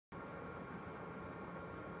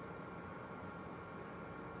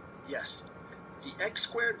Yes, the x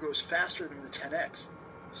squared grows faster than the 10x,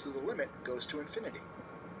 so the limit goes to infinity.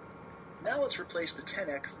 Now let's replace the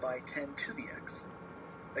 10x by 10 to the x.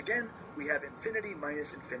 Again, we have infinity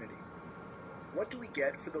minus infinity. What do we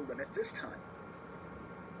get for the limit this time?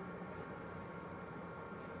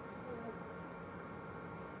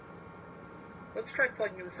 Let's try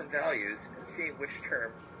plugging in some values and seeing which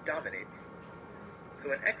term dominates. So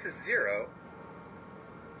when x is 0,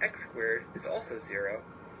 x squared is also 0,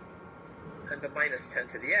 and the minus 10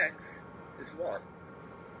 to the x is 1.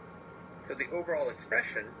 So the overall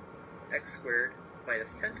expression, x squared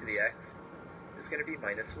minus 10 to the x, is going to be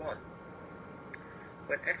minus 1.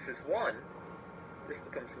 When x is 1, this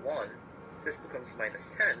becomes 1, this becomes minus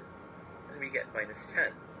 10, and we get minus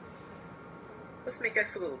 10. Let's make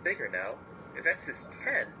x a little bigger now. If x is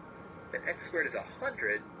 10, then x squared is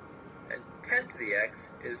 100, and 10 to the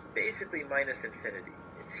x is basically minus infinity.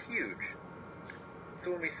 It's huge.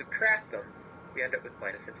 So when we subtract them, we end up with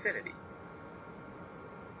minus infinity.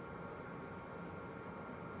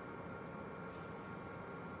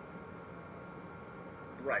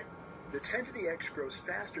 Right. The 10 to the x grows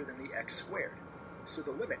faster than the x squared, so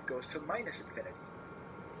the limit goes to minus infinity.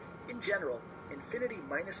 In general, infinity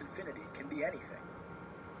minus infinity can be anything.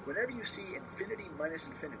 Whenever you see infinity minus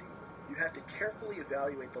infinity, you have to carefully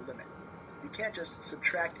evaluate the limit. You can't just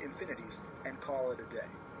subtract infinities and call it a day.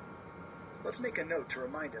 Let's make a note to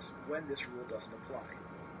remind us when this rule doesn't apply.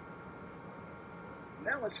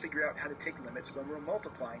 Now let's figure out how to take limits when we're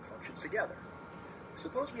multiplying functions together.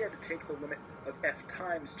 Suppose we had to take the limit of f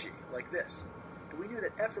times g, like this, but we knew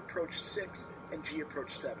that f approached 6 and g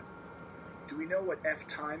approached 7. Do we know what f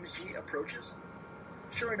times g approaches?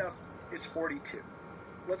 Sure enough, it's 42.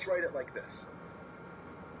 Let's write it like this.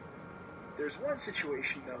 There's one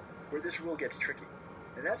situation, though, where this rule gets tricky,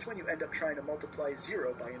 and that's when you end up trying to multiply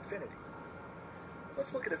 0 by infinity.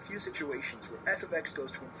 Let's look at a few situations where f of x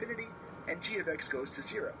goes to infinity and g of x goes to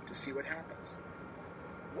 0 to see what happens.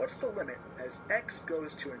 What's the limit as x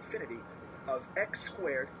goes to infinity of x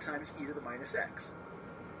squared times e to the minus x?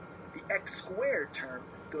 The x squared term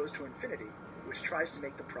goes to infinity, which tries to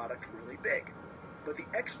make the product really big, but the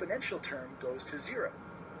exponential term goes to 0,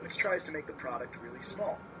 which tries to make the product really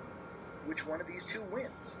small. Which one of these two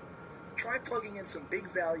wins? Try plugging in some big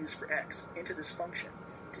values for x into this function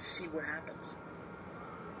to see what happens.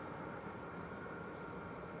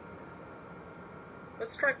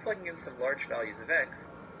 Let's try plugging in some large values of x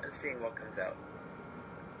and seeing what comes out.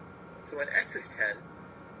 So when x is 10,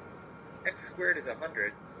 x squared is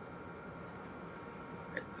 100,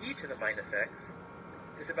 and e to the minus x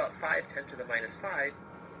is about 5 10 to the minus 5.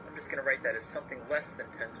 I'm just going to write that as something less than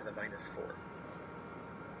 10 to the minus 4.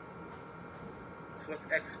 So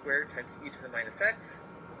what's x squared times e to the minus x?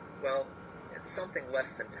 Well, it's something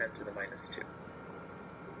less than 10 to the minus 2.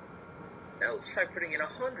 Now let's try putting in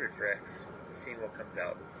 100 for x and seeing what comes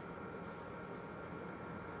out.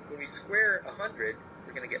 When we square 100,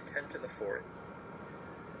 we're going to get 10 to the 4th.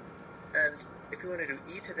 And if we want to do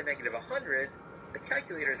e to the negative 100, the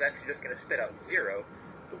calculator is actually just going to spit out 0,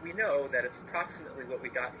 but we know that it's approximately what we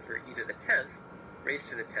got for e to the 10th raised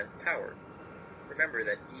to the 10th power. Remember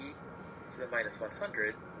that e to the minus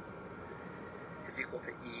 100 is equal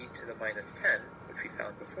to e to the minus 10, which we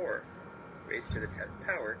found before, raised to the 10th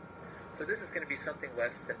power. So this is going to be something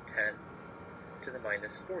less than 10 to the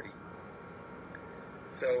minus 40.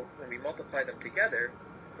 So when we multiply them together,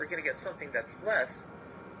 we're going to get something that's less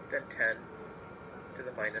than 10 to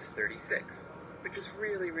the minus 36, which is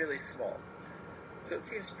really, really small. So it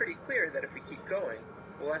seems pretty clear that if we keep going,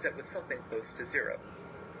 we'll end up with something close to 0.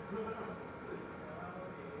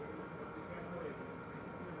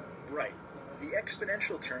 Right. The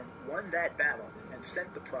exponential term won that battle and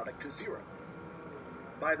sent the product to 0.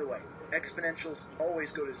 By the way, exponentials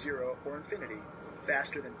always go to 0 or infinity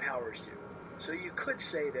faster than powers do. So you could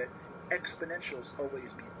say that exponentials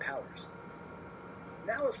always beat powers.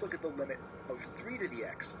 Now let's look at the limit of 3 to the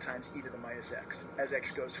x times e to the minus x as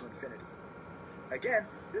x goes to infinity. Again,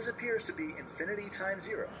 this appears to be infinity times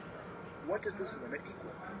 0. What does this limit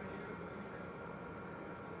equal?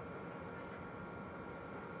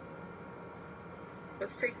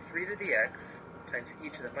 Let's take 3 to the x times e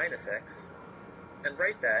to the minus x and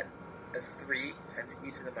write that as 3 times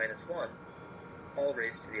e to the minus 1, all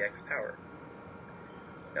raised to the x power.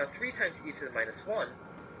 Now 3 times e to the minus 1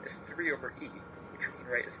 is 3 over e, which we can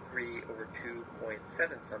write as 3 over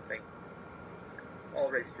 2.7 something, all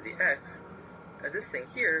raised to the x, and this thing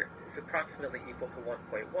here is approximately equal to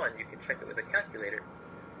 1.1. You can check it with a calculator.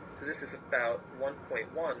 So this is about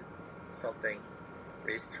 1.1 something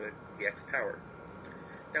raised to the x power.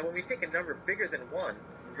 Now when we take a number bigger than 1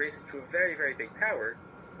 and raise it to a very, very big power,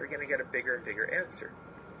 we're going to get a bigger and bigger answer.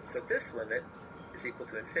 So this limit is equal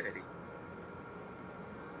to infinity.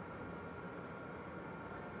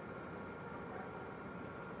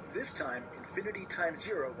 This time, infinity times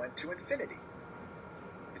 0 went to infinity.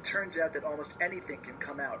 It turns out that almost anything can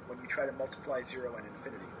come out when you try to multiply 0 and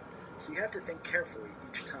infinity, so you have to think carefully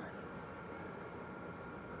each time.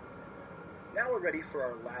 Now we're ready for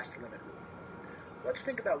our last limit rule. Let's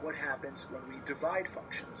think about what happens when we divide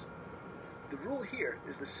functions. The rule here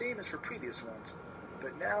is the same as for previous ones,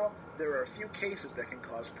 but now there are a few cases that can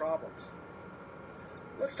cause problems.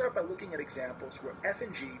 Let's start by looking at examples where f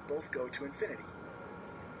and g both go to infinity.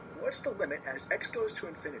 What's the limit as x goes to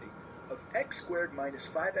infinity of x squared minus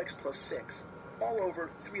 5x plus 6 all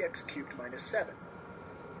over 3x cubed minus 7?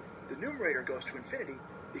 The numerator goes to infinity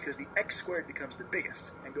because the x squared becomes the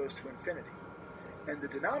biggest and goes to infinity, and the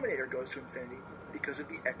denominator goes to infinity because of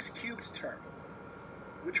the x cubed term.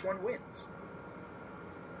 Which one wins?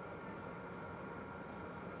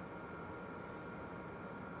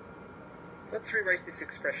 Let's rewrite this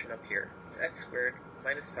expression up here. It's x squared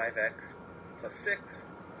minus 5x plus 6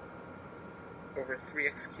 over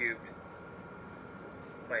 3x cubed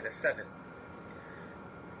minus 7.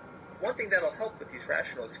 One thing that'll help with these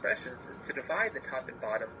rational expressions is to divide the top and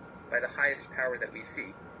bottom by the highest power that we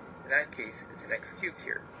see. In that case, it's an x cubed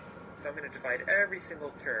here. So I'm going to divide every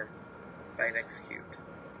single term by an x cubed,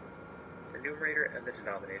 the numerator and the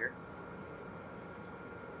denominator.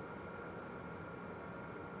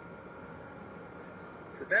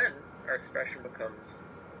 So then our expression becomes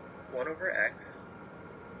 1 over x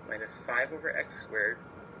minus 5 over x squared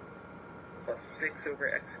plus 6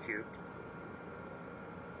 over x cubed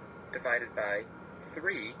divided by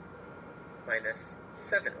 3 minus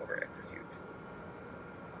 7 over x cubed.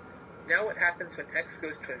 Now what happens when x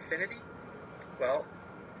goes to infinity? Well,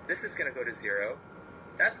 this is going to go to 0,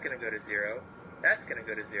 that's going to go to 0, that's going to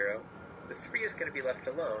go to 0, the 3 is going to be left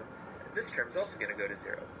alone, and this term is also going to go to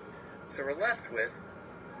 0. So we're left with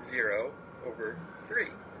 0 over 3.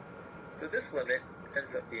 So this limit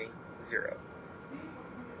ends up being 0.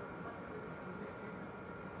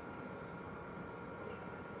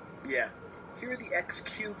 Yeah, here the x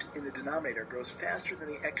cubed in the denominator grows faster than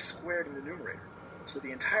the x squared in the numerator, so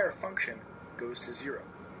the entire function goes to 0.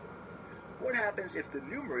 What happens if the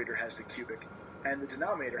numerator has the cubic and the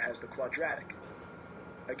denominator has the quadratic?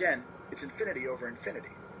 Again, it's infinity over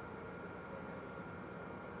infinity.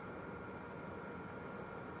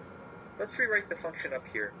 Let's rewrite the function up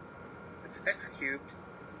here. It's x cubed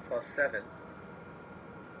plus 7,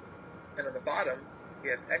 and on the bottom we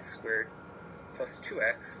have x squared plus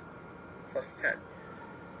 2x plus 10.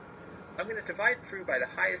 I'm going to divide through by the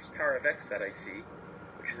highest power of x that I see,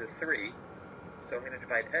 which is a 3, so I'm going to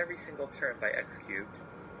divide every single term by x cubed.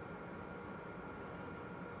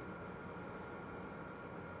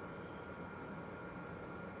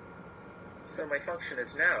 So my function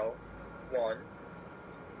is now 1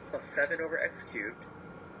 plus 7 over x cubed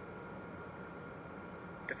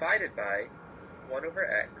divided by 1 over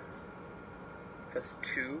x plus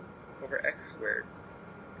 2 over x squared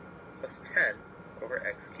plus 10 over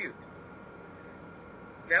x cubed.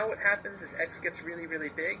 Now what happens as x gets really, really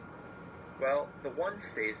big? Well, the 1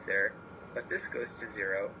 stays there, but this goes to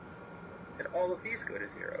 0, and all of these go to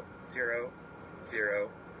 0. 0, 0,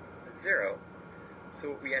 and 0.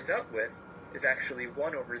 So what we end up with is actually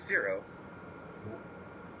 1 over 0,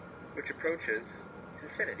 which approaches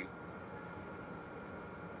infinity.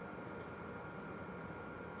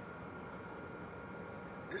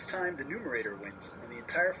 This time the numerator wins, and the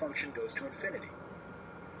entire function goes to infinity.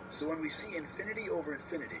 So when we see infinity over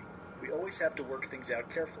infinity, we always have to work things out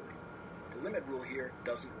carefully. The limit rule here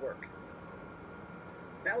doesn't work.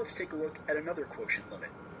 Now let's take a look at another quotient limit.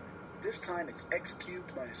 This time it's x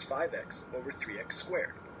cubed minus 5x over 3x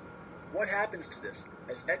squared. What happens to this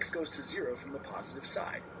as x goes to 0 from the positive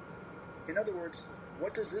side? In other words,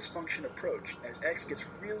 what does this function approach as x gets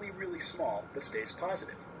really, really small but stays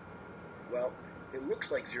positive? Well, it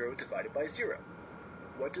looks like 0 divided by 0.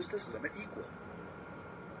 What does this limit equal?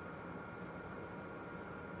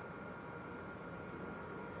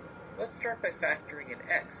 Let's start by factoring in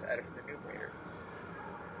x out of the numerator.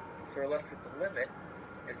 So we're left with the limit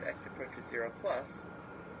as x approaches 0 plus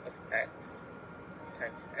of x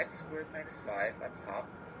times x squared minus 5 on top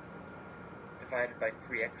divided by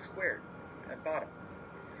 3x squared on bottom.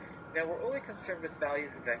 Now we're only concerned with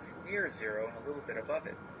values of x near 0 and a little bit above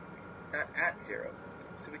it, not at 0.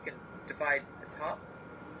 So we can divide the top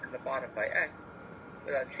and the bottom by x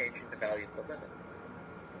without changing the value of the limit.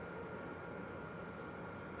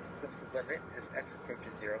 This becomes the limit as x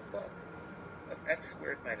approaches 0 plus of x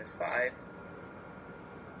squared minus 5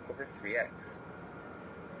 over 3x.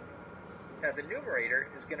 Now the numerator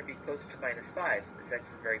is going to be close to minus 5, as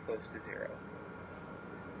x is very close to 0.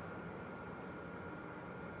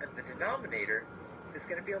 And the denominator is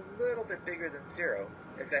going to be a little bit bigger than 0,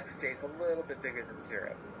 as x stays a little bit bigger than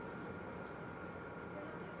 0.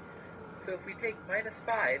 So if we take minus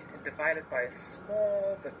 5 and divide it by a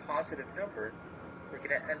small but positive number, we're going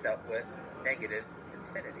to end up with negative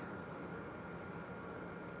infinity.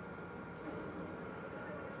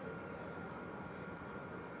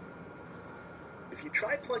 If you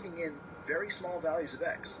try plugging in very small values of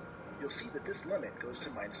x, you'll see that this limit goes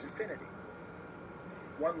to minus infinity.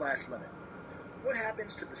 One last limit. What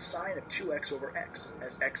happens to the sign of 2x over x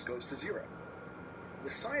as x goes to 0? The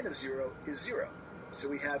sign of 0 is 0, so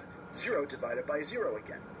we have 0 divided by 0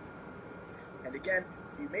 again. And again,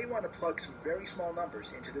 you may want to plug some very small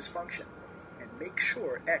numbers into this function, and make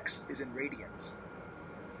sure x is in radians.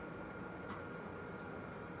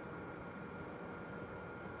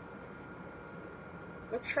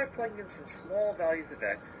 Let's try plugging in some small values of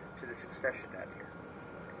x to this expression down here.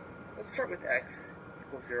 Let's start with x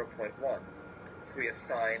equals 0.1. So we have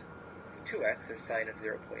sine of 2x, or sine of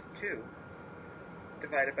 0.2,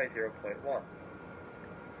 divided by 0.1.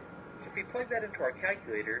 If we plug that into our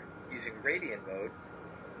calculator using radian mode,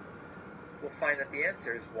 we'll find that the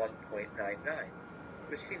answer is 1.99,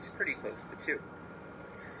 which seems pretty close to 2.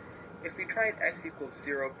 If we tried x equals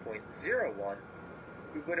 0.01,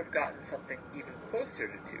 we would have gotten something even closer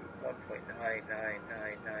to 2,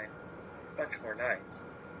 1.9999, a bunch more 9s.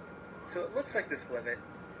 So it looks like this limit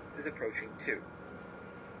is approaching 2.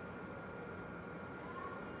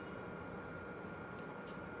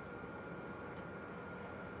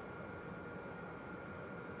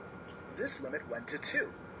 This limit went to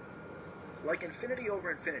 2. Like infinity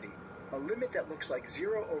over infinity, a limit that looks like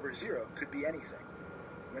 0 over 0 could be anything.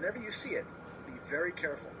 Whenever you see it, be very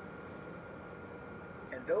careful.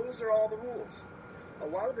 And those are all the rules. A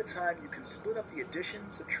lot of the time you can split up the addition,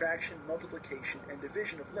 subtraction, multiplication, and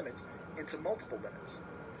division of limits into multiple limits.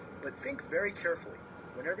 But think very carefully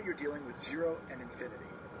whenever you're dealing with 0 and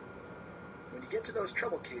infinity. When you get to those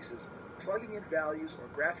trouble cases, plugging in values or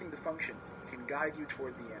graphing the function can guide you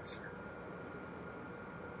toward the answer.